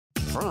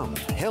From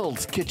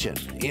Hell's Kitchen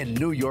in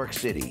New York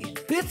City,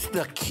 it's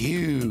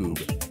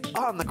theCUBE.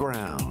 On the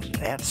ground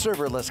at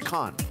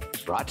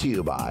ServerlessConf. Brought to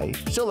you by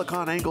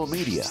SiliconANGLE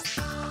Media.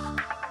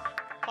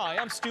 Hi,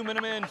 I'm Stu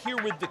Miniman here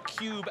with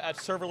theCUBE at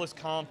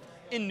ServerlessConf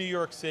in New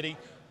York City.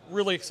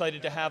 Really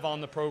excited to have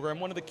on the program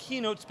one of the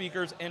keynote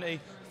speakers and a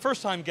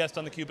first-time guest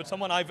on theCUBE, but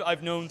someone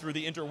I've known through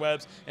the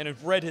interwebs and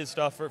have read his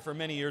stuff for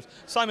many years.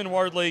 Simon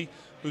Wardley,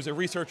 who's a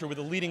researcher with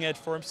a leading edge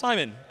firm.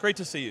 Simon, great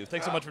to see you.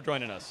 Thanks so much for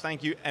joining us.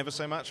 Thank you ever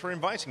so much for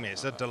inviting me.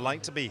 It's a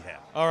delight to be here.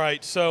 All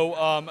right,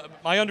 so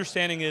my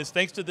understanding is,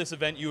 thanks to this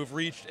event, you have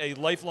reached a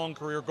lifelong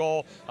career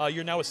goal.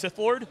 You're now a Sith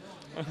Lord?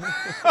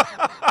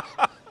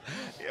 Yeah,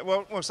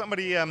 well,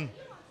 somebody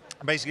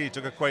basically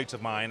took a quote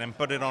of mine and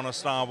put it on a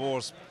Star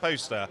Wars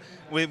poster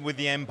with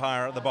the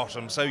Empire at the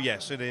bottom. So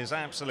yes, it is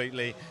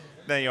absolutely.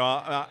 There you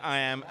are. I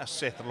am a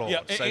Sith Lord.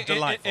 Yeah, so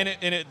delightful.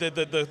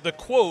 The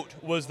quote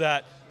was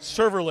that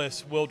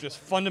serverless will just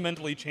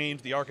fundamentally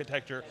change the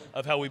architecture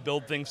of how we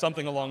build things,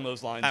 something along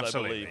those lines,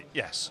 Absolutely, I believe.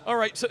 yes. All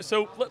right,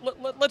 so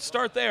let's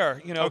start there.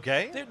 You know,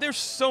 okay. There's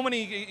so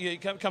many,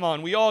 come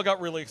on, we all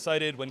got really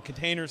excited when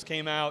containers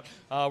came out.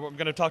 We're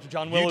going to talk to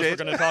John Willis, we're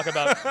going to talk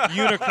about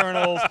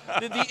unikernels.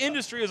 The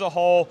industry as a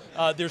whole,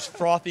 there's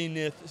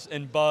frothiness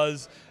and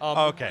buzz.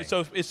 Okay.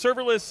 So is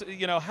serverless,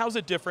 you know, how's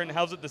it different?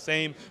 How's it the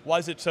same? Why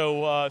is it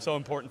so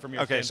important from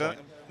your standpoint? Okay,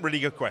 so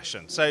really good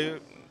question. So,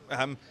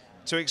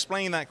 to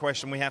explain that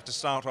question, we have to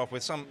start off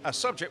with a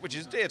subject which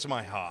is dear to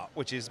my heart,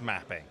 which is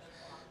mapping.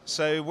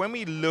 So when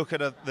we look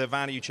at the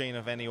value chain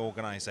of any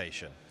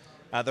organization,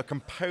 the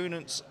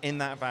components in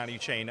that value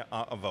chain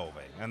are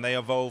evolving. And they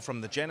evolve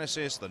from the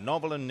genesis, the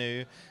novel and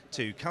new,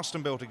 to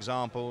custom-built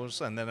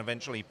examples, and then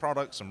eventually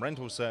products and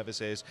rental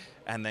services,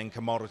 and then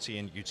commodity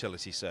and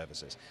utility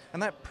services.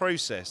 And that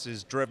process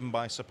is driven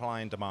by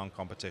supply and demand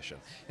competition.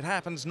 It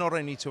happens not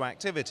only to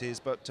activities,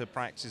 but to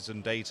practice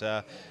and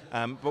data,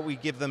 but we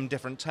give them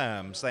different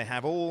terms. They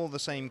have all the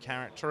same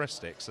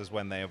characteristics as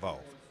when they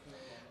evolve.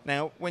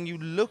 Now, when you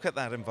look at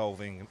that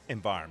evolving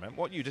environment,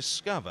 what you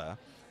discover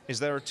is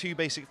there are two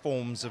basic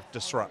forms of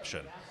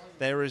disruption.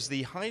 There is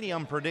the highly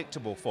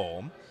unpredictable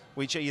form,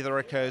 which either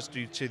occurs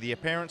due to the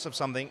appearance of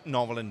something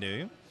novel and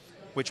new,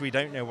 which we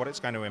don't know what it's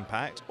going to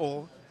impact,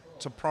 or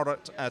to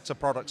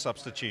product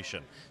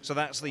substitution. So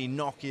that's the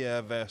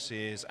Nokia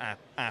versus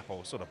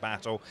Apple sort of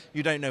battle.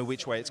 You don't know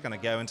which way it's going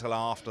to go until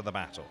after the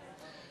battle.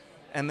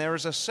 And there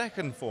is a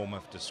second form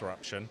of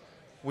disruption,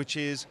 which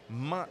is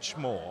much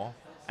more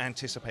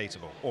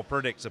anticipatable or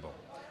predictable,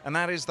 and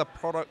that is the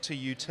product to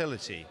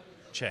utility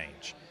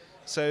change.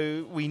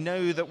 So we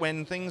know that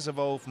when things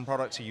evolve from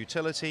product to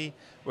utility,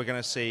 we're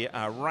going to see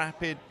a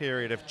rapid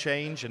period of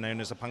change, known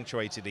as a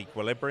punctuated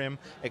equilibrium,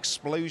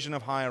 explosion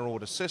of higher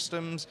order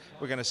systems,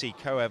 we're going to see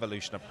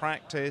co-evolution of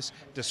practice,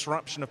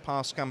 disruption of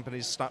past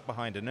companies stuck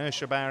behind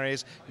inertia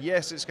barriers.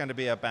 Yes, it's going to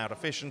be about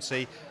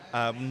efficiency.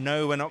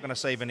 No, we're not going to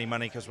save any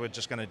money because we're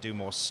just going to do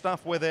more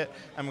stuff with it,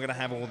 and we're going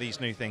to have all these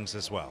new things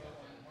as well.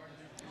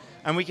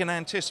 And we can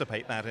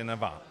anticipate that in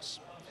advance.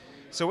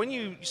 So when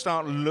you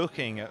start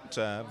looking at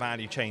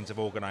value chains of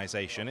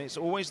organization, it's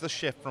always the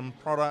shift from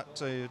product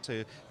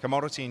to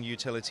commodity and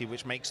utility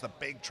which makes the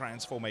big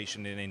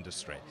transformation in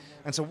industry.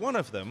 And so one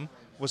of them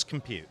was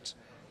compute,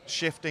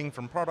 shifting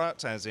from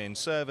product, as in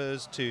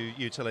servers, to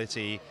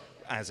utility,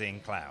 as in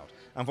cloud.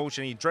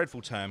 Unfortunately,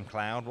 dreadful term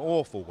cloud,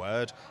 awful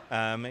word.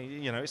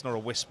 You know, it's not a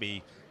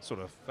wispy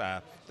sort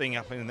of thing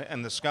up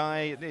in the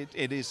sky.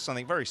 It is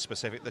something very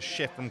specific, the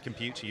shift from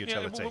compute to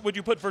utility. Yeah, would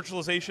you put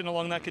virtualization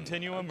along that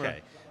continuum?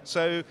 Okay,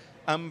 so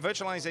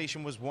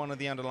virtualization was one of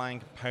the underlying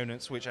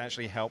components which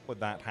actually helped with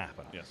that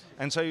happen. Yes.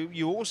 And so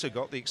you also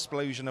got the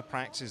explosion of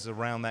practices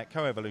around that,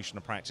 co-evolution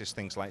of practice,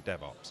 things like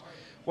DevOps.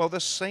 Well,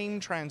 the same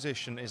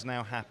transition is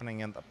now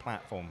happening in the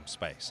platform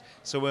space.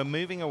 So we're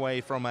moving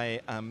away from a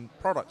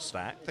product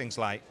stack, things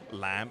like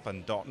LAMP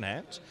and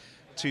 .NET,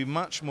 to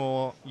much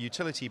more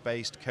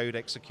utility-based code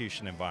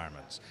execution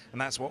environments.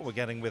 And that's what we're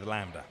getting with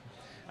Lambda.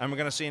 And we're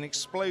going to see an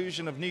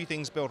explosion of new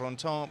things built on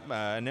top,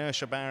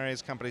 inertia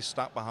barriers, companies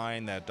stuck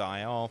behind, they'll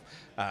die off.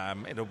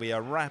 It'll be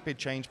a rapid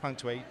change,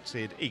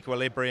 punctuated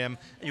equilibrium,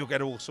 and you'll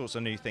get all sorts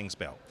of new things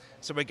built.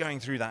 So we're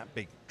going through that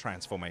big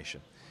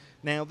transformation.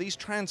 Now, these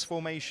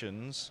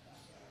transformations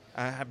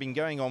have been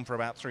going on for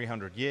about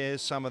 300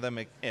 years. Some of them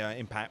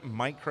impact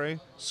micro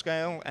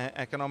scale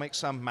economics,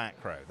 some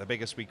macro, the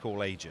biggest we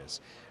call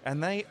ages.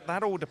 And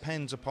that all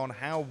depends upon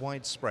how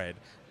widespread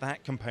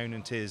that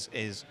component is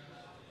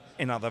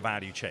in other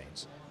value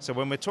chains. So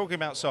when we're talking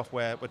about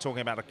software, we're talking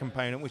about a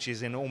component which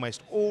is in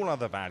almost all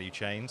other value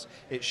chains.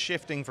 It's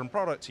shifting from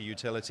product to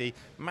utility,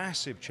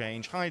 massive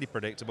change, highly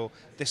predictable.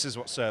 This is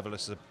what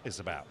serverless is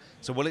about.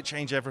 So will it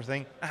change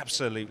everything?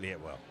 Absolutely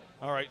it will.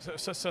 All right,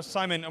 so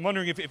Simon, I'm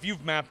wondering if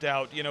you've mapped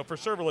out, you know, for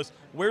serverless,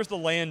 where's the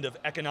land of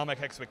economic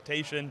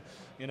expectation,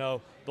 you know,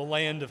 the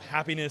land of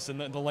happiness and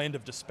the land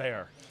of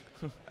despair?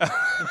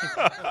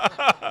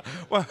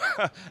 Well,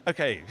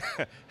 okay,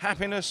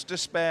 happiness,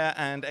 despair,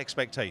 and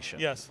expectation.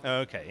 Yes.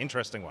 Okay,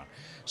 interesting one.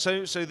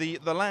 So the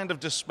land of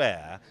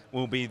despair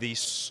will be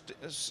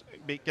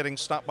getting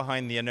stuck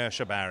behind the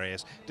inertia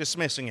barriers,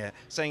 dismissing it,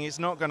 saying it's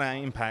not going to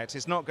impact,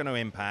 it's not going to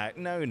impact.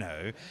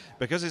 No,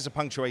 because it's a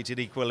punctuated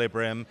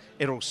equilibrium,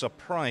 it'll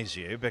surprise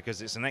you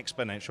because it's an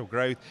exponential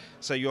growth.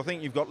 So you'll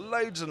think you've got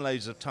loads and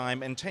loads of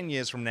time, and 10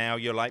 years from now,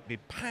 you'll be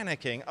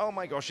panicking. Oh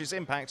my gosh, it's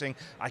impacting.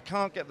 I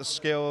can't get the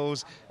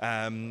skills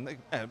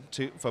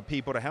for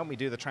people to help me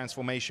do the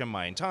transformation.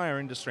 My entire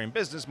industry and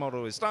business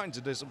model is starting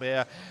to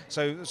disappear.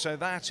 So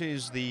that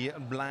is the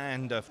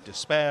land of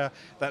despair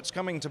that's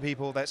coming to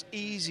people that's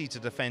easy to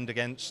defend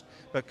against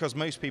because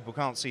most people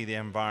can't see the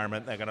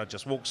environment. They're going to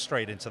just walk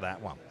straight into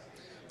that one.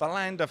 The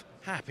land of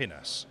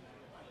happiness.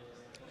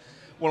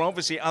 Well,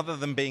 obviously, other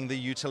than being the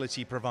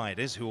utility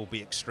providers who will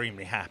be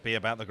extremely happy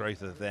about the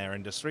growth of their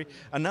industry,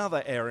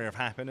 another area of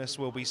happiness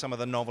will be some of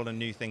the novel and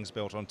new things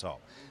built on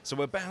top. So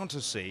we're bound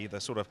to see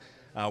the sort of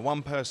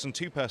one-person,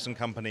 two-person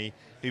company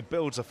who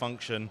builds a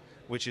function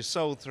which is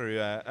sold through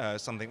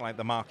something like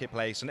the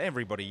marketplace and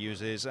everybody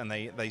uses, and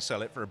they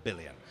sell it for $1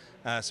 billion.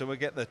 So we'll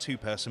get the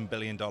two-person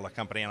billion-dollar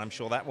company, and I'm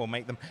sure that will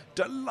make them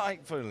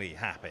delightfully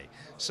happy.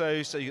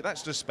 So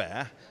that's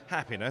despair,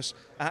 happiness,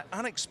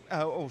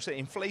 also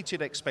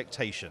inflated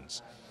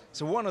expectations.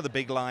 So one of the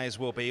big lies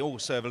will be,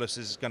 serverless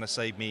is going to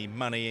save me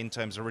money in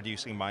terms of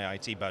reducing my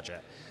IT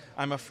budget.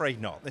 I'm afraid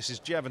not. This is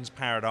Jevons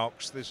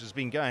paradox. This has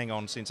been going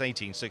on since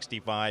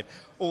 1865.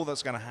 All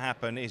that's going to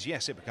happen is,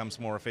 yes, it becomes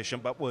more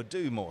efficient, but we'll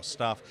do more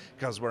stuff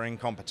because we're in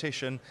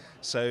competition.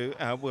 So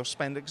we'll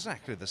spend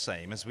exactly the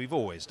same as we've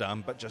always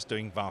done, but just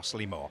doing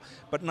vastly more.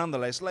 But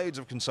nonetheless, loads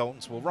of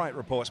consultants will write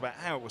reports about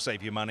how it will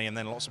save you money, and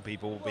then lots of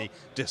people will be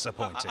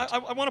disappointed.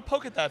 I want to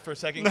poke at that for a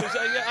second, because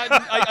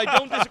I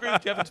don't disagree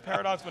with Jevons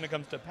paradox when it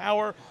comes to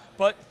power,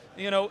 but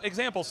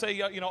example, say,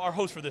 our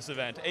host for this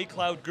event, A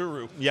Cloud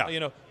Guru,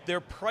 their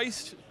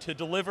price to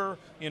deliver,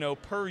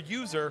 per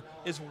user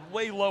is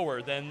way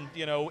lower than,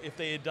 if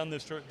they had done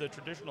this the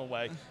traditional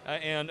way.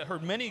 And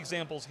heard many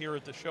examples here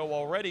at the show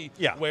already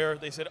where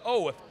they said,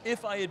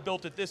 if I had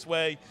built it this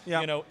way,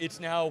 it's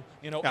now,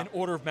 an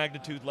order of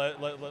magnitude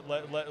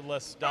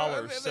less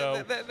dollars.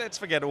 So let's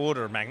forget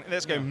order of magnitude.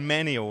 Let's go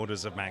many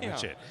orders of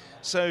magnitude.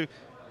 So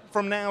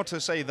from now to,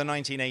 say, the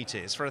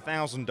 1980s, for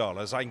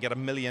 $1,000, I can get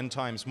 1 million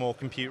times more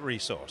compute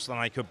resource than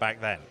I could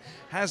back then.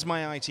 Has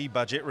my IT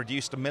budget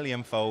reduced 1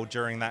 million-fold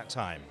during that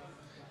time?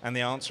 And the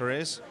answer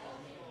is?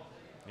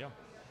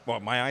 Well,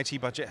 my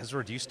IT budget has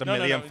reduced 1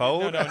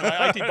 million-fold? No,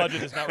 my IT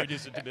budget has not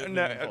reduced it to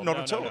No, not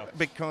at all,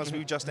 because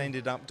we've just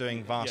ended up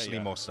doing vastly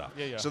more stuff.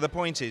 So the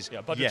point is,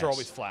 budgets are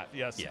always flat,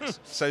 yes.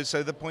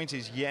 So the point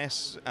is,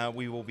 yes,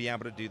 we will be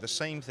able to do the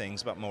same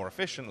things, but more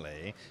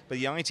efficiently, but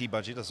the IT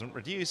budget doesn't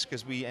reduce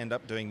because we end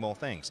up doing more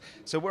things.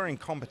 So we're in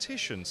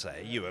competition,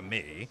 say, you and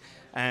me,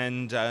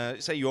 and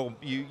say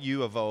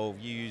you evolve,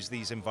 you use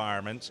these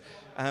environments,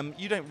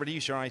 you don't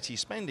reduce your IT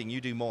spending,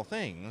 you do more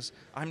things.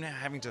 I'm now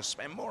having to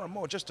spend more and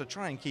more just to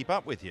try and keep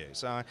up with you.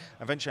 So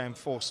eventually I'm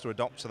forced to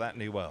adopt to that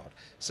new world.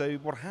 So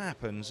what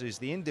happens is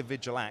the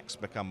individual acts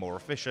become more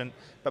efficient,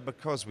 but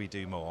because we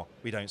do more,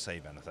 we don't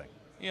save anything.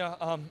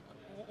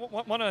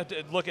 Want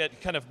to look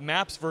at kind of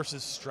maps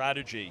versus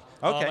strategy.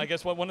 Okay. I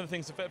guess one of the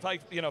things,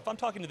 if I'm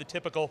talking to the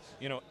typical,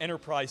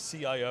 enterprise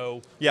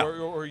CIO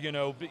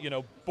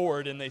or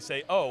board, and they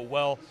say,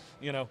 a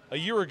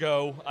year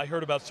ago I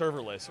heard about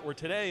serverless, or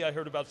today I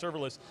heard about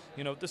serverless.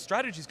 The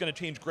strategy is going to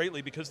change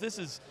greatly because this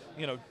is,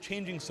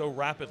 changing so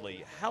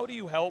rapidly. How do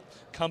you help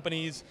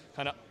companies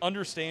kind of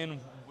understand,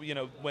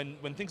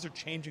 when things are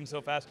changing so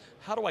fast?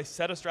 How do I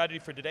set a strategy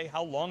for today?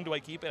 How long do I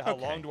keep it? How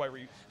often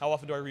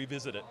do I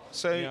revisit it?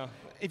 So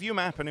if you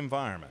map an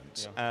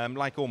environment,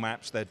 like all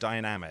maps, they're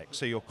dynamic.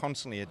 So you're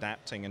constantly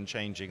adapting and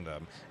changing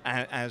them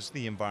as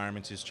the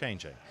environment is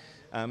changing.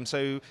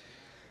 So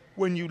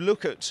when you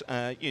look at,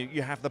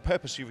 you have the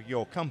purpose of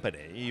your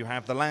company, you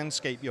have the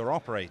landscape you're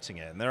operating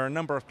in. There are a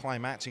number of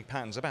climatic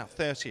patterns, about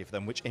 30 of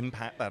them, which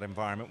impact that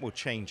environment, will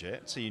change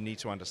it, so you need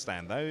to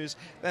understand those.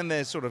 Then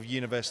there's sort of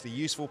universally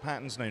useful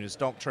patterns known as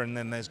doctrine, and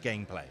then there's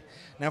gameplay.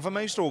 Now for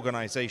most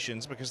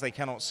organizations, because they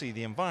cannot see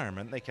the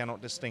environment, they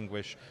cannot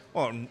distinguish,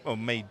 or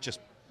may just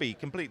be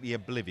completely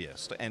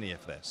oblivious to any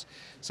of this.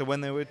 So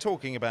when they were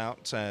talking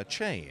about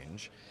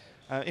change,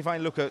 if I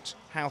look at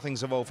how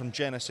things evolve from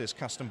Genesis,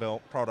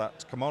 custom-built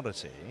product,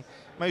 commodity,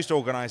 most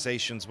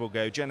organizations will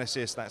go,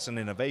 Genesis, that's an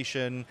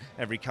innovation.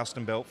 Every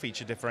custom-built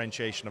feature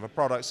differentiation of a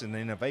product is an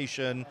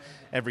innovation.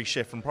 Every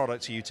shift from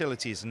product to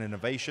utility is an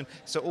innovation.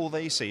 So all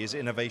they see is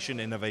innovation,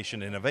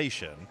 innovation,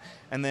 innovation.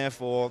 And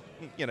therefore,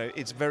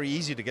 it's very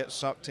easy to get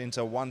sucked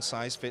into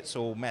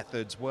one-size-fits-all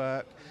methods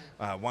work,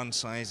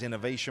 one-size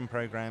innovation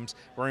programs,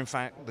 where in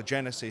fact, the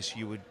Genesis,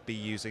 you would be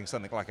using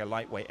something like a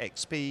lightweight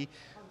XP,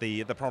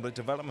 the product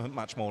development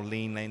much more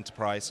lean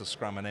enterprise, so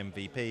Scrum and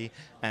MVP,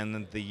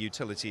 and the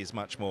utility is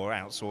much more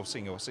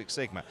outsourcing or Six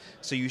Sigma.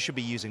 So you should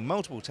be using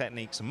multiple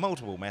techniques and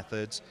multiple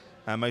methods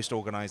Most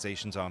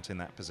organizations aren't in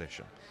that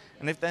position.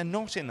 And if they're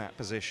not in that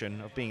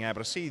position of being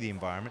able to see the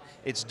environment,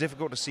 it's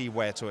difficult to see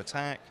where to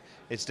attack,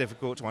 it's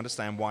difficult to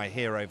understand why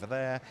here over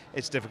there,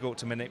 it's difficult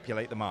to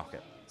manipulate the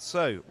market.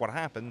 So what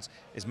happens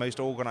is most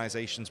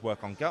organizations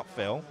work on gut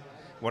feel,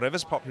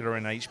 whatever's popular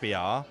in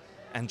HBR,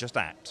 and just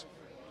act.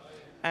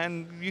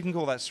 And you can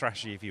call that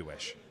strategy if you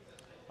wish.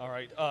 All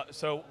right,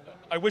 so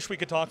I wish we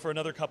could talk for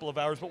another couple of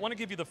hours, but want to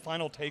give you the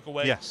final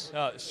takeaway. Yes.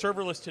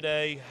 Serverless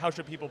today, how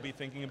should people be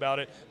thinking about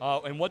it,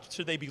 and what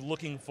should they be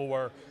looking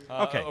for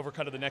over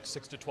kind of the next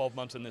 6 to 12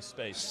 months in this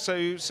space?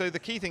 So the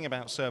key thing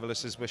about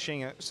serverless is we're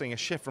seeing a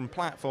shift from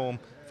platform,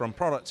 from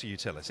product to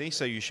utility,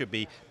 so you should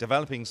be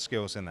developing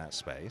skills in that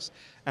space,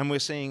 and we're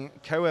seeing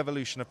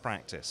co-evolution of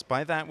practice.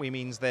 By that we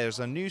mean there's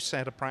a new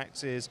set of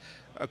practices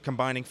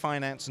combining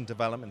finance and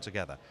development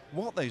together.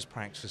 What those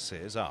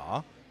practices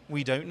are,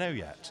 we don't know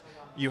yet.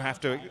 You have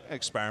to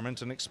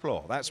experiment and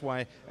explore. That's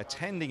why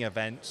attending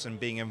events and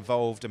being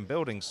involved in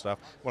building stuff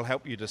will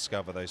help you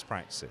discover those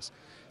practices.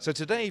 So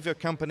today, if you're a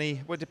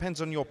company, well, it depends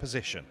on your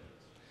position.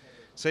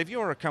 So if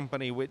you're a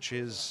company which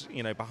is,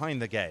 behind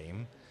the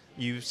game,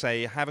 you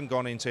say haven't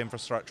gone into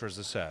infrastructure as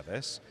a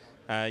service,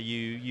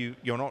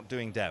 you're not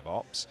doing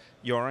DevOps,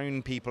 your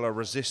own people are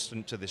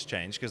resistant to this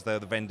change because the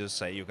vendors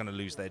say you're going to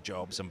lose their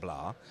jobs and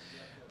blah,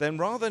 then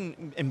rather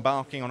than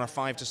embarking on a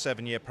 5 to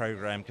 7 year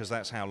program, because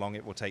that's how long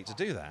it will take to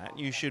do that,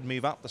 you should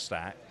move up the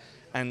stack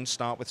and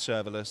start with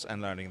serverless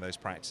and learning those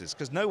practices,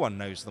 because no one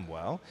knows them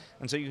well,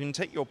 and so you can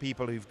take your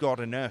people who've got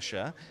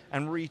inertia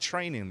and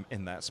retrain them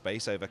in that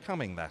space,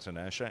 overcoming that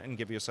inertia, and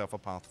give yourself a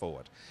path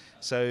forward.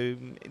 So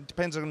it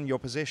depends on your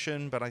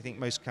position, but I think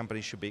most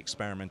companies should be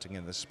experimenting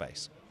in this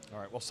space. All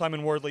right, well,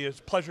 Simon Wardley, it's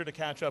a pleasure to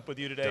catch up with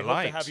you today.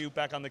 Delight. Hope to have you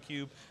back on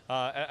theCUBE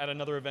at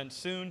another event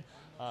soon.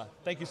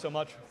 Thank you so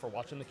much for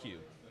watching theCUBE.